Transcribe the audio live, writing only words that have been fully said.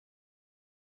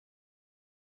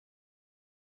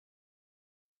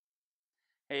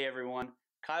Hey everyone,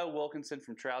 Kyle Wilkinson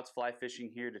from Trouts Fly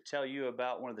Fishing here to tell you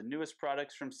about one of the newest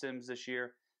products from Simms this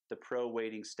year, the Pro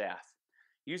Wading Staff.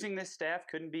 Using this staff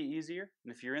couldn't be easier,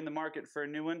 and if you're in the market for a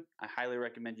new one, I highly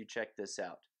recommend you check this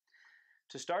out.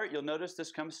 To start, you'll notice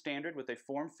this comes standard with a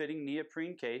form-fitting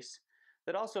neoprene case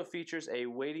that also features a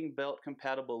wading belt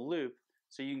compatible loop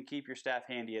so you can keep your staff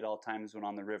handy at all times when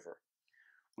on the river.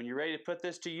 When you're ready to put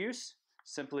this to use,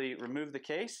 simply remove the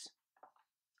case.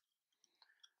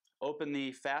 Open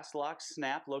the fast lock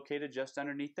snap located just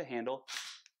underneath the handle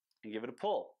and give it a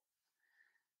pull.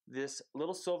 This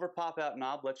little silver pop-out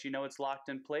knob lets you know it's locked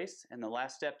in place, and the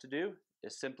last step to do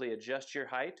is simply adjust your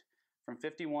height from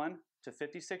 51 to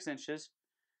 56 inches,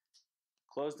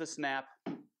 close the snap,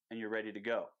 and you're ready to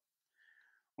go.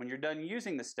 When you're done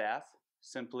using the staff,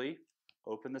 simply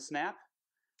open the snap,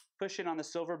 push in on the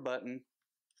silver button,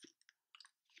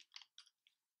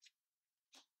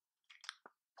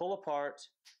 pull apart,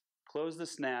 close the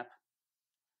snap,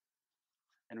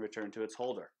 and return to its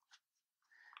holder.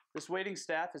 This wading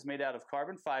staff is made out of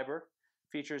carbon fiber,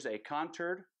 features a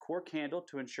contoured cork handle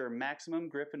to ensure maximum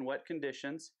grip in wet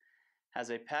conditions, has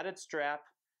a padded strap,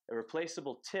 a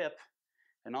replaceable tip,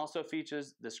 and also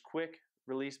features this quick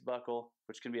release buckle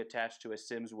which can be attached to a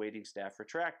Simms wading staff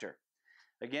retractor.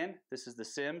 Again, this is the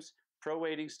Simms Pro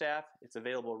Wading Staff. It's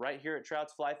available right here at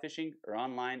Trouts Fly Fishing or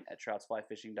online at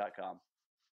troutsflyfishing.com.